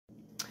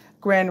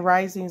Grand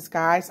Risings,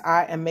 guys.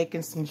 I am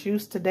making some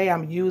juice today.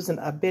 I'm using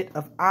a bit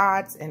of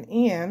odds and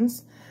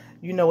ends.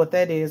 You know what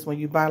that is when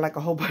you buy like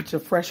a whole bunch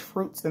of fresh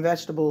fruits and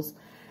vegetables,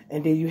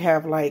 and then you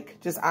have like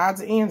just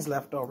odds and ends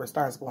left over. It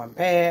starts going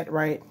bad,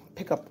 right?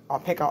 I'll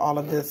pick out all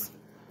of this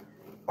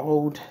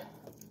old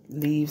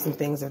leaves and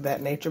things of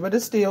that nature, but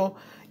it's still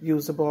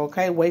usable,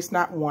 okay? Waste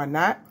not, want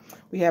not.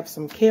 We have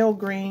some kale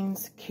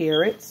greens,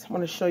 carrots. I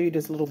want to show you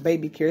this little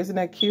baby carrot. Isn't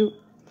that cute?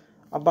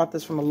 I bought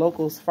this from a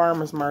local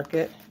farmer's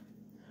market.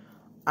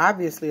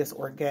 Obviously, it's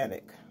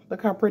organic.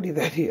 Look how pretty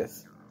that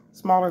is.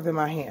 Smaller than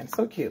my hand.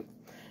 So cute.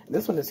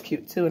 This one is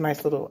cute too. A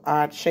nice little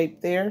odd shape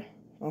there.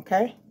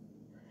 Okay.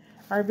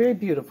 All right, very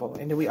beautiful.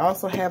 And then we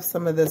also have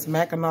some of this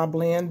Mackinac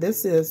blend.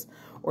 This is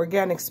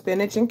organic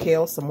spinach and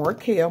kale. Some more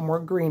kale, more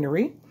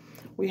greenery.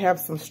 We have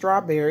some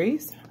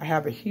strawberries. I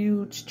have a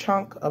huge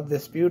chunk of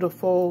this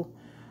beautiful,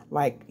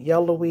 like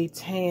yellowy,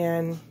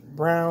 tan,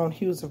 brown,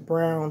 hues of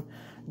brown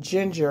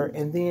ginger.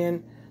 And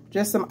then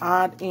just some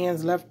odd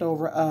ends left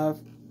over of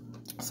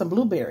some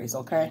blueberries,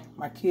 okay?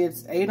 My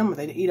kids ate them.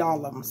 They eat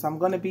all of them. So I'm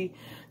going to be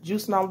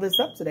juicing all of this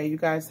up today. You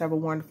guys have a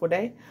wonderful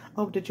day. I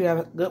hope that you have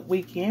a good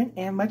weekend,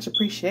 and much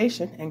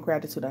appreciation and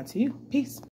gratitude unto you. Peace.